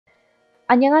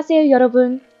안녕하세요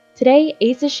여러분! Today,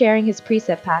 Ace is sharing his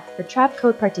preset pack for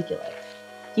Trapcode Particular.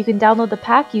 You can download the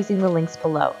pack using the links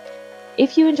below.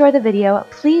 If you enjoy the video,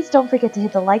 please don't forget to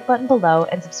hit the like button below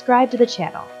and subscribe to the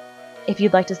channel. If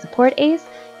you'd like to support Ace,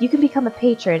 you can become a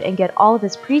patron and get all of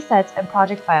his presets and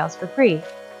project files for free.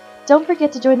 Don't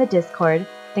forget to join the Discord.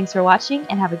 Thanks for watching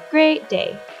and have a great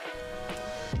day!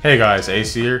 Hey guys,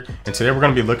 Ace here, and today we're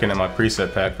going to be looking at my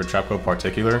preset pack for Trapcode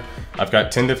Particular. I've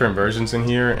got 10 different versions in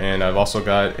here, and I've also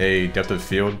got a depth of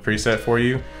field preset for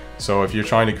you. So if you're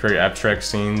trying to create abstract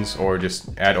scenes or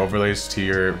just add overlays to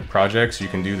your projects, you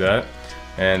can do that.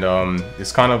 And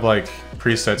it's kind of like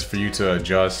presets for you to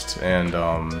adjust and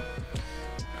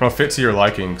fit to your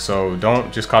liking. So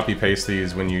don't just copy paste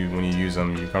these when you use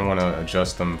them. You're going to want to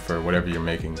adjust them for whatever you're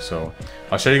making. So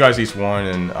I'll show you guys each one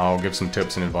and I'll give some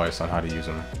tips and advice on how to use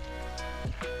them.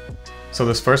 So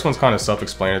this first one's kind of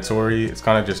self-explanatory. It's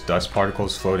kind of just dust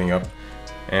particles floating up,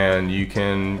 and you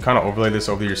can kind of overlay this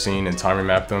over your scene and timer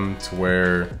map them to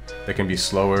where they can be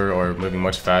slower or moving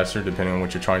much faster depending on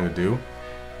what you're trying to do.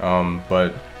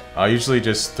 But I usually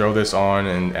just throw this on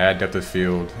and add depth of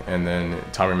field and then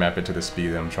timer map it to the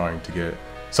speed that I'm trying to get.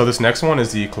 So this next one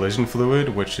is the collision fluid,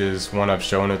 which is one I've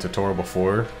shown in a tutorial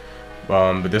before.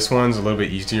 But this one's a little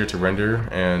bit easier to render,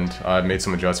 and I've made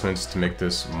some adjustments to make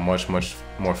this much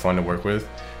more fun to work with.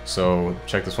 So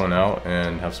check this one out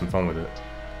and have some fun with it.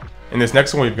 In this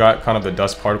next one, we've got kind of the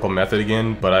dust particle method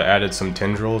again, but I added some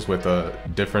tendrils with a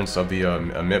difference of the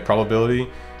emit probability.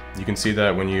 You can see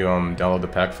that when you download the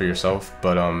pack for yourself,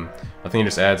 but I think it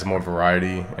just adds more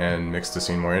variety and makes the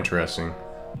scene more interesting.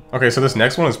 Okay, so this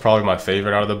next one is probably my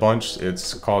favorite out of the bunch.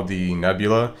 It's called the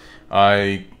Nebula.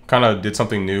 I kind of did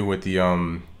something new with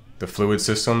the fluid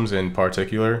systems in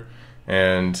Particular,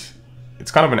 and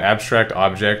it's kind of an abstract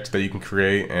object that you can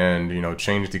create and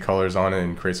change the colors on it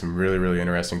and create some really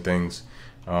interesting things.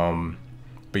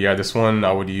 But yeah, this one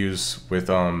I would use with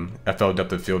FL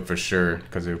depth of field for sure,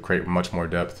 because it would create much more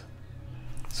depth.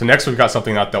 So next we've got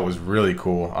something I thought was really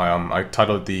cool. I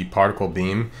titled it the particle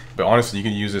beam, but honestly you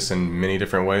can use this in many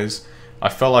different ways. I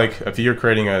felt like if you're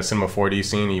creating a Cinema 4D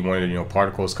scene and you wanted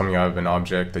particles coming out of an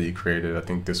object that you created, I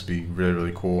think this would be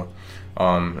really cool.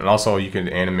 And also you can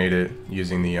animate it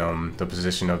using the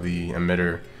position of the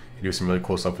emitter. You do some really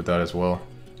cool stuff with that as well.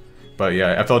 But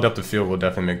yeah, FL depth of field will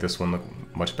definitely make this one look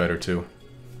much better too.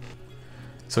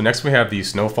 So next we have the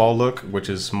snowfall look, which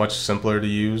is much simpler to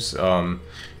use.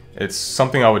 It's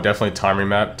something I would definitely time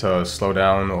remap to slow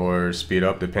down or speed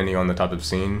up depending on the type of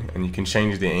scene, and you can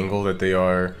change the angle that they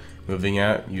are moving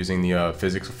at using the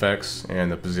physics effects and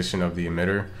the position of the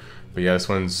emitter. But yeah, this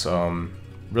one's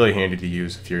really handy to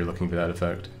use if you're looking for that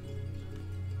effect.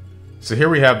 So here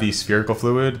we have the spherical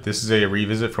fluid. This is a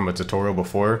revisit from a tutorial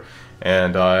before,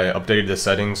 and I updated the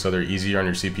settings so they're easier on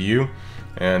your CPU,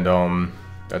 and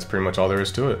that's pretty much all there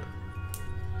is to it.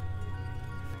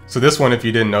 So this one, if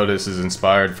you didn't notice, is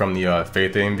inspired from the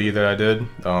Faith AMV that I did.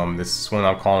 This one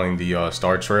I'm calling the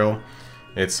Star Trail.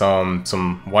 It's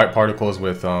some white particles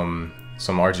with some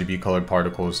RGB colored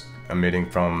particles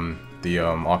emitting from the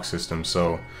aux system.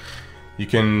 So you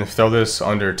can throw this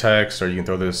under text, or you can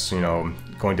throw this,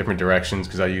 going different directions,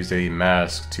 because I used a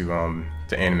mask to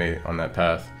animate on that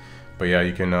path. But yeah,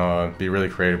 you can be really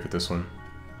creative with this one.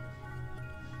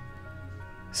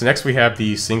 So next we have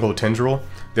the single tendril.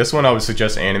 This one I would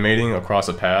suggest animating across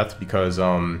a path because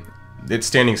it's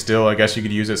standing still. I guess you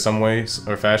could use it some way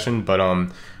or fashion, but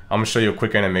I'm going to show you a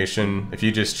quick animation. If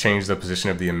you just change the position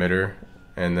of the emitter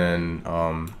and then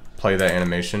play that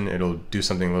animation, it'll do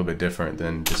something a little bit different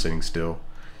than just sitting still.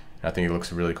 I think it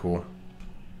looks really cool.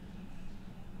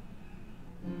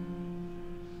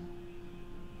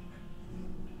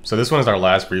 So this one is our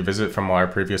last revisit from our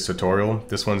previous tutorial.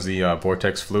 This one's the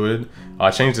vortex fluid.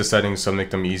 I changed the settings to make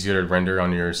them easier to render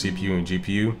on your CPU and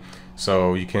GPU,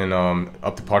 so you can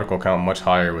up the particle count much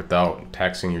higher without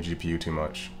taxing your GPU too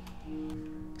much.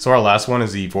 So our last one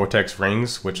is the vortex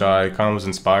rings, which I kind of was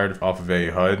inspired off of a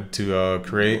HUD to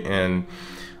create, and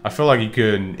I feel like you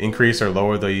could increase or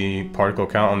lower the particle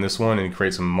count on this one and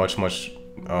create some much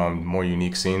more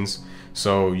unique scenes.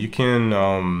 So you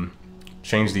can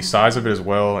change the size of it as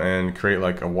well and create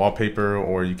like a wallpaper,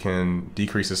 or you can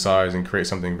decrease the size and create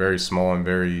something very small and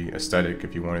very aesthetic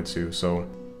if you wanted to. So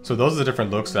those are the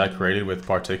different looks that I created with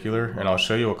Particular, and I'll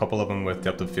show you a couple of them with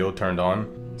depth of field turned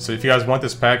on. So if you guys want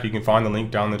this pack, you can find the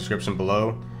link down in the description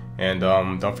below, and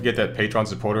don't forget that Patreon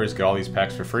supporters get all these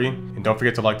packs for free, and don't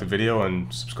forget to like the video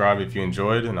and subscribe if you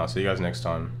enjoyed, and I'll see you guys next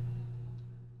time.